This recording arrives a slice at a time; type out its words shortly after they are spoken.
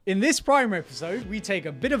In this primer episode, we take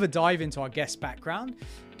a bit of a dive into our guest's background,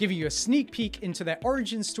 giving you a sneak peek into their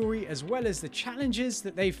origin story as well as the challenges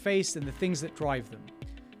that they've faced and the things that drive them.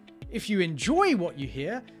 If you enjoy what you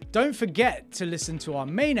hear, don't forget to listen to our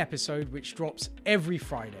main episode, which drops every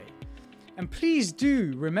Friday. And please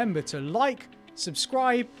do remember to like,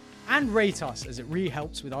 subscribe, and rate us, as it really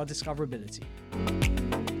helps with our discoverability.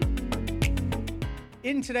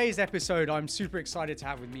 In today's episode, I'm super excited to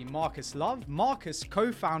have with me Marcus Love. Marcus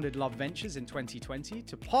co-founded Love Ventures in 2020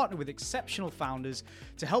 to partner with exceptional founders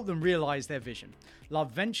to help them realize their vision. Love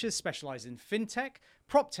Ventures specialize in fintech,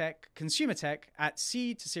 prop tech, consumer tech at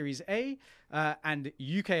seed to Series A and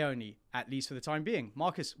UK only, at least for the time being.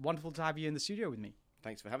 Marcus, wonderful to have you in the studio with me.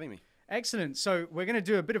 Thanks for having me. Excellent. So we're going to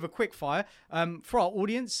do a bit of a quick fire. For our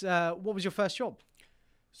audience, what was your first job?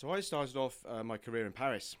 So I started off my career in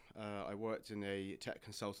Paris. I worked in a tech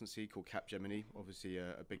consultancy called Capgemini, obviously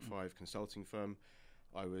a big five consulting firm.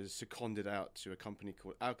 I was seconded out to a company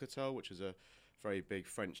called Alcatel, which is a very big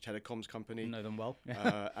French telecoms company. Know them well.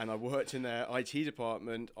 And I worked in their IT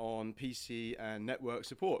department on PC and network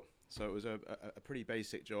support. So it was a pretty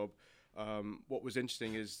basic job. What was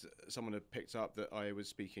interesting is someone had picked up that I was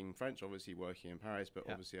speaking French, obviously working in Paris, but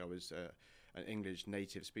obviously I was an English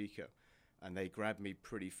native speaker. And they grabbed me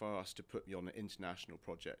pretty fast to put me on an international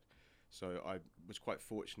project. So I was quite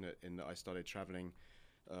fortunate in that I started traveling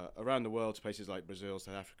around the world to places like Brazil,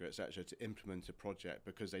 South Africa, etc., to implement a project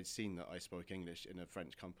because they'd seen that I spoke English in a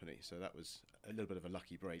French company. So that was a little bit of a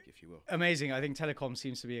lucky break, if you will. Amazing. I think telecom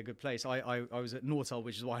seems to be a good place. I was at Nortel,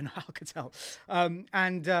 which is why I know Alcatel.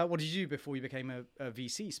 And what did you do before you became a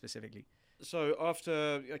VC specifically? So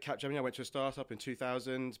after Capgemini, I went to a startup in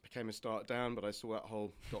 2000, became a start down, but I saw that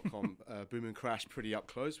whole dot-com boom and crash pretty up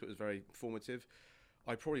close. It was very formative.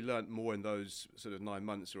 I probably learned more in those sort of 9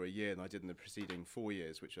 months or a year than I did in the preceding 4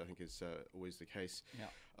 years, which I think is always the case.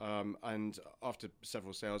 Yeah. And after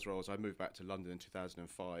several sales roles, I moved back to London in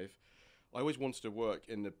 2005. I always wanted to work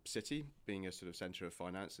in the city, being a sort of centre of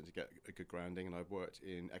finance and to get a good grounding, and I worked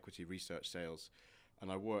in equity research sales.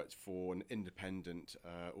 And I worked for an independent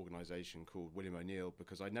organisation called William O'Neill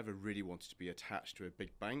because I never really wanted to be attached to a big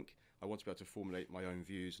bank. I wanted to be able to formulate my own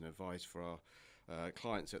views and advice for our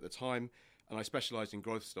clients at the time. And I specialised in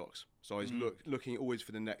growth stocks. So I was looking always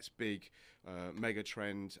for the next big mega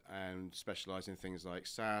trend and specialised in things like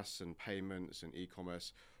SaaS and payments and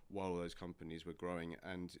e-commerce while all those companies were growing.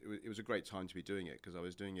 And it was a great time to be doing it because I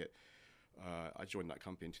was doing it. I joined that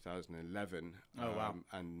company in 2011,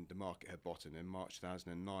 and the market had bottomed in March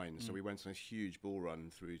 2009. So we went on a huge bull run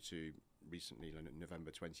through to recently, November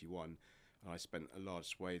 21, and I spent a large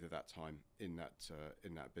swathe of that time in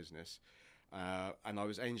that business. And I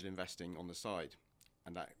was angel investing on the side,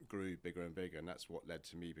 and that grew bigger and bigger, and that's what led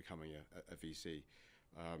to me becoming a VC.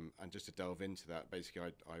 And just to delve into that,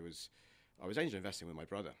 basically, I was angel investing with my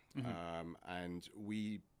brother, and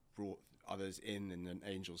we brought others in an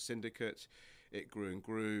angel syndicate. It grew and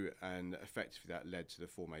grew, and effectively that led to the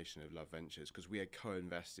formation of Love Ventures because we had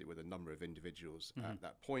co-invested with a number of individuals at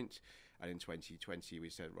that point. And in 2020, we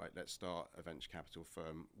said, right, let's start a venture capital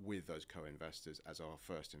firm with those co-investors as our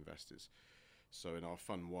first investors. So in our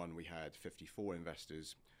Fund 1, we had 54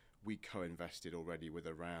 investors. We co-invested already with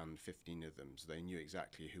around 15 of them, so they knew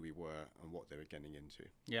exactly who we were and what they were getting into.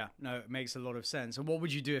 Yeah, no, it makes a lot of sense. And what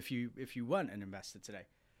would you do if you weren't an investor today?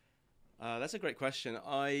 That's a great question.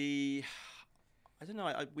 I don't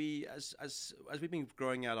know. We as we've been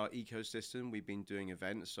growing out our ecosystem, we've been doing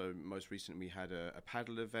events. So most recently, we had a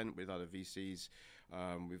paddle event with other VCs.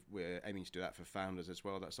 We're aiming to do that for founders as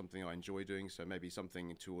well. That's something I enjoy doing. So maybe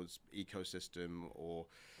something towards ecosystem or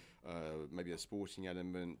maybe a sporting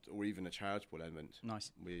element or even a charitable element.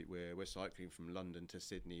 Nice. We're cycling from London to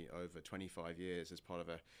Sydney over 25 years as part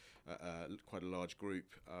of quite a large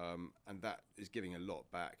group, and that is giving a lot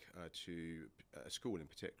back to a school in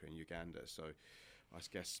particular in Uganda. So I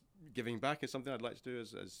guess giving back is something I'd like to do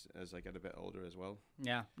as I get a bit older as well.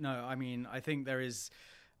 Yeah, no, I mean, I think there is...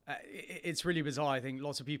 it's really bizarre. I think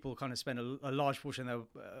lots of people kind of spend a large portion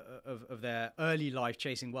of their early life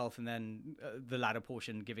chasing wealth, and then the latter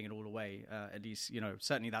portion giving it all away. At least,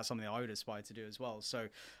 certainly that's something that I would aspire to do as well. So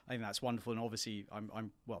I think that's wonderful. And obviously,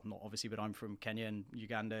 I'm well, not obviously, but I'm from Kenya, and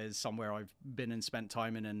Uganda is somewhere I've been and spent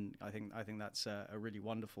time in, and I think that's a really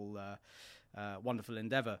wonderful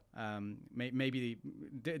endeavor. Maybe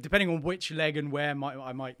depending on which leg and where,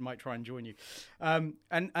 I might try and join you. And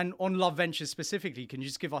on Love Ventures specifically, can you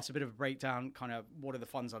just give us a bit of a breakdown? Kind of what are the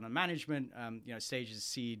funds under management? Stages,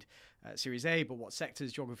 seed, Series A, but what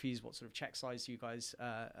sectors, geographies, what sort of check size do you guys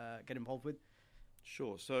get involved with?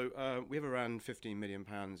 Sure. So we have around £15 million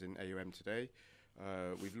in AUM today.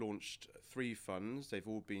 We've launched 3 funds. They've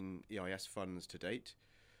all been EIS funds to date.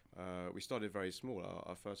 We started very small.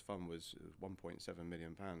 Our first fund was 1.7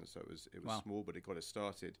 million pounds, so it was Wow. small, but it got us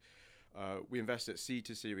started. We invest at seed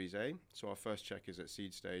to Series A, so our first check is at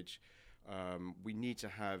seed stage. We need to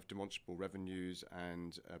have demonstrable revenues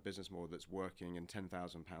and a business model that's working, and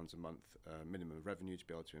 £10,000 a month minimum revenue to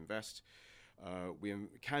be able to invest. We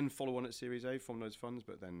can follow on at Series A from those funds,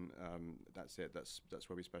 but then that's it. That's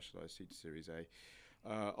where we specialise, seed to Series A.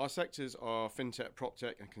 Our sectors are fintech, prop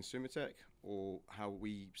tech, and consumer tech, or how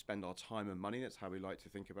we spend our time and money. That's how we like to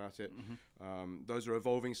think about it. Those are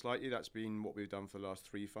evolving slightly. That's been what we've done for the last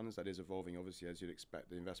 3 funds. That is evolving, obviously, as you'd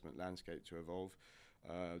expect the investment landscape to evolve.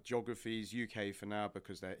 Geographies, UK for now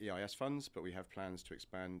because they're EIS funds, but we have plans to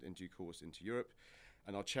expand in due course into Europe.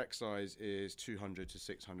 And our check size is £200,000 to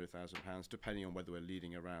 £600,000, depending on whether we're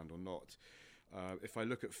leading a round or not. If I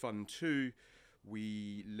look at Fund 2,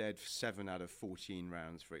 we led 7 out of 14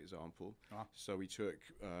 rounds, for example. Wow. So we took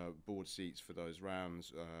board seats for those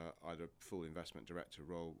rounds, either a full investment director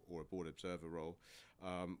role or a board observer role.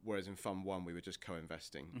 Whereas in Fund 1, we were just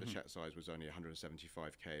co-investing. The check size was only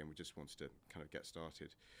 175k, and we just wanted to kind of get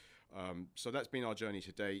started. So that's been our journey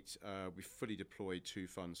to date. We've fully deployed 2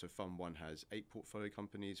 funds. So Fund 1 has 8 portfolio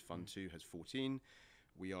companies. Fund 2 has 14.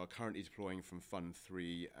 We are currently deploying from Fund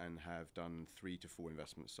 3 and have done 3 to 4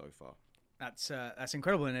 investments so far. That's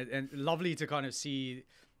incredible, and lovely to kind of see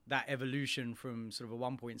that evolution from sort of a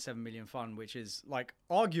 1.7 million fund, which is like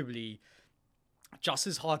arguably just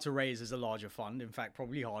as hard to raise as a larger fund. In fact,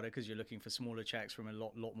 probably harder because you're looking for smaller checks from a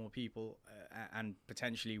lot more people and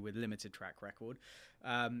potentially with limited track record.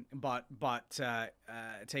 But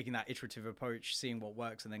taking that iterative approach, seeing what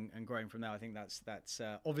works, and growing from there, I think that's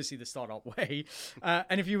obviously the startup way.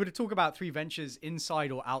 And if you were to talk about 3 ventures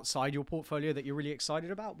inside or outside your portfolio that you're really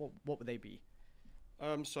excited about, what would they be?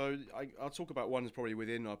 So I'll talk about ones probably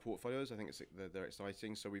within our portfolios. I think they're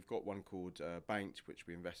exciting. So we've got one called Banked, which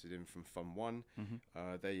we invested in from Fund 1.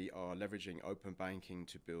 They are leveraging open banking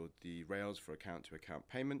to build the rails for account-to-account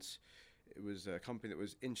payments. It was a company that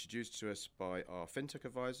was introduced to us by our fintech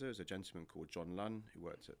advisor, a gentleman called John Lunn, who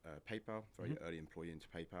worked at PayPal, very early employee into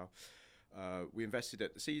PayPal. We invested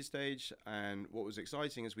at the seed stage, and what was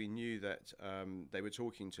exciting is we knew that they were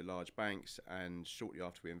talking to large banks, and shortly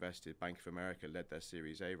after we invested, Bank of America led their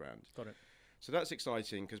Series A round. Got it. So that's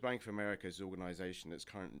exciting because Bank of America is an organisation that's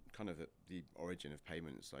kind of at the origin of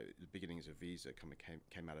payments. Like the beginnings of Visa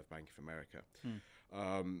came out of Bank of America.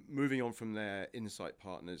 Moving on from there, Insight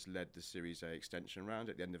Partners led the Series A extension round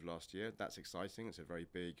at the end of last year. That's exciting. It's a very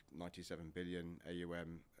big 97 billion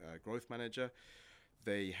AUM growth manager.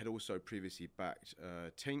 They had also previously backed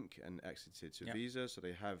Tink and exited to Visa, so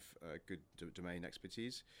they have good domain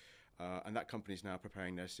expertise. And that company is now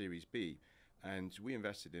preparing their Series B. And we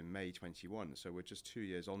invested in May 21, so we're just 2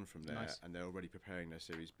 years on from there, and they're already preparing their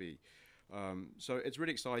Series B. So it's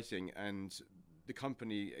really exciting, and the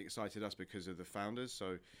company excited us because of the founders.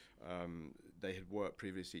 So they had worked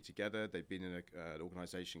previously together. They'd been in an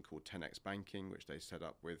organization called 10X Banking, which they set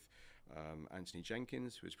up with Anthony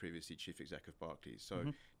Jenkins, who was previously chief exec of Barclays. So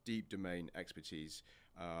deep domain expertise,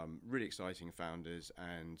 really exciting founders.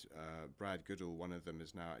 And Brad Goodall, one of them,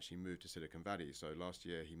 has now actually moved to Silicon Valley. So last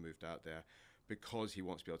year he moved out there because he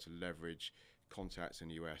wants to be able to leverage contacts in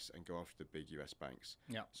the US and go after the big US banks.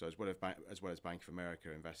 So as well as Bank of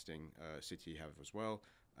America investing, Citi have as well,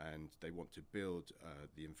 and they want to build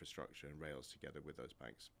the infrastructure and rails together with those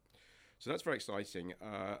banks. So that's very exciting.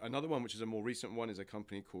 Another one, which is a more recent one, is a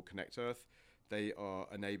company called Connect Earth. They are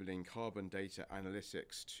enabling carbon data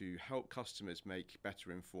analytics to help customers make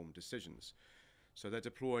better informed decisions. So they're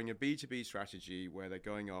deploying a B2B strategy where they're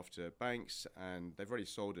going after banks, and they've already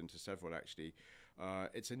sold into several actually.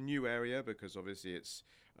 It's a new area because obviously it's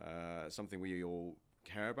something we all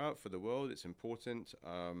care about for the world. It's important.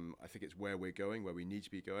 I think it's where we're going, where we need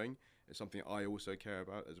to be going. It's something I also care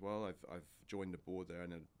about as well. I've joined the board there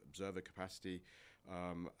in an observer capacity,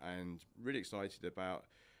 and really excited about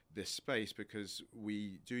this space because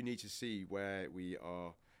we do need to see where we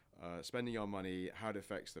are spending our money, how it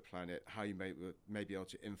affects the planet, how you may be able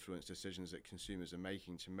to influence decisions that consumers are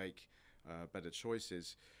making to make better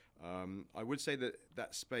choices. I would say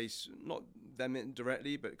that space, not them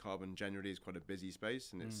directly, but carbon generally is quite a busy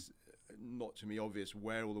space, and it's not to me obvious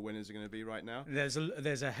where all the winners are going to be right now. There's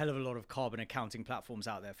a hell of a lot of carbon accounting platforms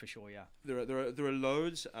out there for sure. Yeah, there are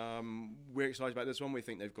loads. We're excited about this one. We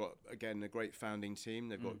think they've got, again, a great founding team.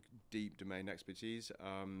 They've got deep domain expertise,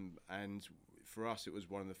 and for us, it was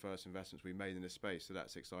one of the first investments we made in this space. So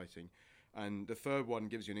that's exciting. And the third one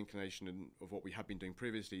gives you an inclination of what we have been doing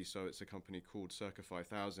previously. So it's a company called Circa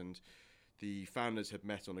 5000. The founders had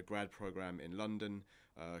met on a grad program in London.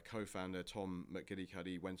 Co-founder Tom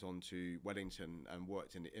McGillicuddy went on to Wellington and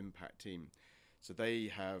worked in the impact team. So they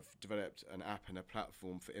have developed an app and a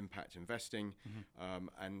platform for impact investing,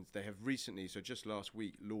 and they have recently, so just last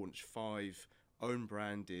week, launched 5 own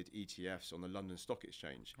branded ETFs on the London Stock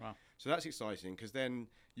Exchange. Wow. So that's exciting, because then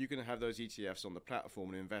you can have those ETFs on the platform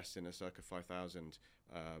and invest in a circa 5,000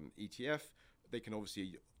 ETF. They can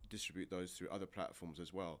obviously distribute those through other platforms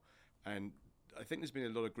as well. And I think there's been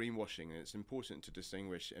a lot of greenwashing, and it's important to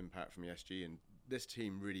distinguish impact from ESG. And this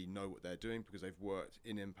team really know what they're doing because they've worked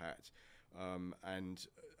in impact. And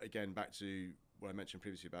again, back to what I mentioned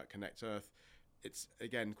previously about Connect Earth, it's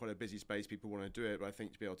again quite a busy space. People want to do it, but I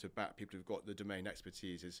think to be able to back people who've got the domain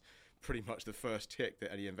expertise is pretty much the first tick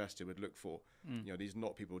that any investor would look for. You know, these are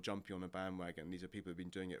not people jumping on a bandwagon. These are people who've been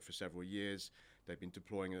doing it for several years. They've been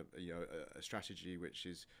deploying a strategy which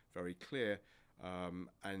is very clear,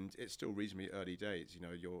 and it's still reasonably early days. You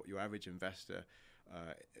know, your average investor,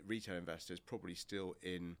 retail investor, is probably still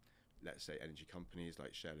in, let's say, energy companies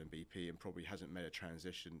like Shell and BP, and probably hasn't made a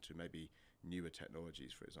transition to maybe newer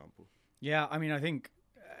technologies, for example. Yeah, I mean, I think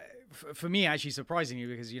for me, actually surprisingly,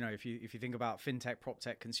 because, you know, if you think about fintech, prop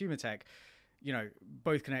tech, consumer tech, you know,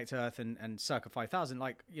 both Connect Earth and Circa 5000,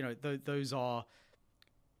 like, you know, those are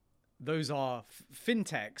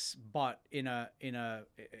fintechs, but in a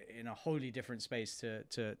wholly different space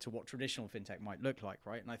to what traditional fintech might look like,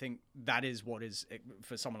 right? And I think that is what is,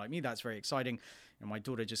 for someone like me, that's very exciting. You know, my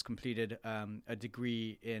daughter just completed a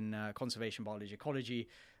degree in conservation biology ecology.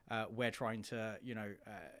 We're trying to, you know,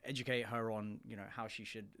 educate her on, you know, how she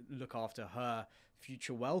should look after her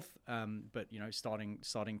future wealth. But, you know, starting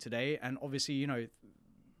today, and obviously, you know,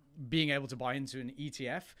 being able to buy into an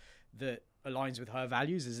ETF that aligns with her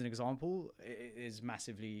values, as an example, is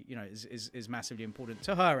massively, you know, is massively important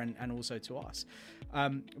to her and also to us.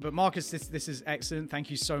 But Marcus, this is excellent.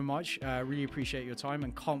 Thank you so much. Really appreciate your time,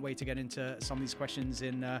 and can't wait to get into some of these questions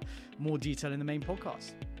in more detail in the main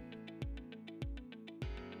podcast.